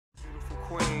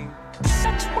queen.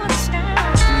 Such wonders.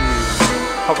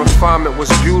 Her refinement was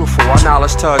beautiful, our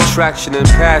knowledge to attraction and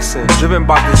passion. Driven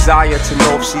by desire to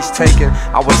know if she's taken.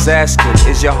 I was asking,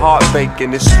 is your heart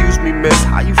vacant? Excuse me miss,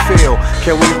 how you feel?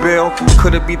 Can we build?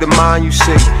 Could it be the mind you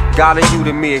see? Guiding you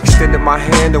to me, extended my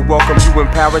hand to welcome you in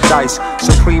paradise.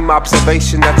 Supreme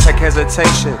observation, that take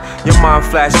hesitation. Your mind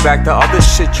flashed back to other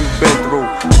shit you've been through.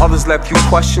 Others left you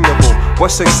questionable.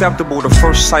 What's acceptable? The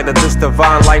first sight of this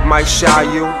divine light might shy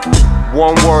you.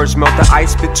 Warm words melt the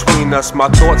ice between us. My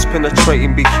thoughts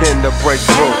penetrating begin to break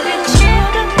through.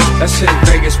 Let's hit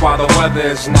Vegas while the weather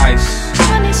is nice.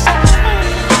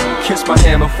 Kiss my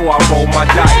hand before I roll my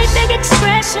dice. Big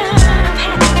expression of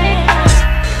happiness.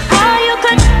 How you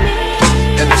could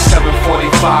mean. In the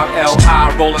 745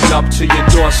 Li rolling up to your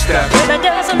doorstep. With a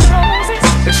dozen roses.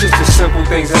 It's just the simple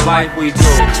things in life we do.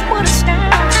 Such wonders.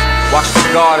 Watch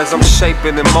the guard as I'm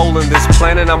shaping and molding this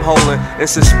planet I'm holding in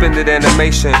suspended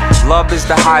animation. Love is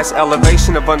the highest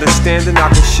elevation of understanding I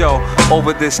can show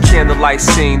over this candlelight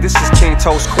scene. This is King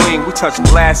Toast Queen. We touch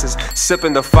glasses,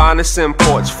 sipping the finest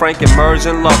imports. Frank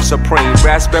immersion, love supreme.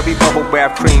 Raspberry bubble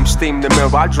bath cream, steam the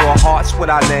mirror. I draw hearts with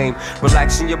our name,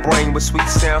 relaxing your brain with sweet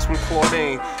sounds from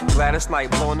Claudine. Gladys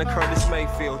Knight blowing the Curtis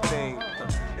Mayfield theme.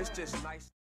 It's just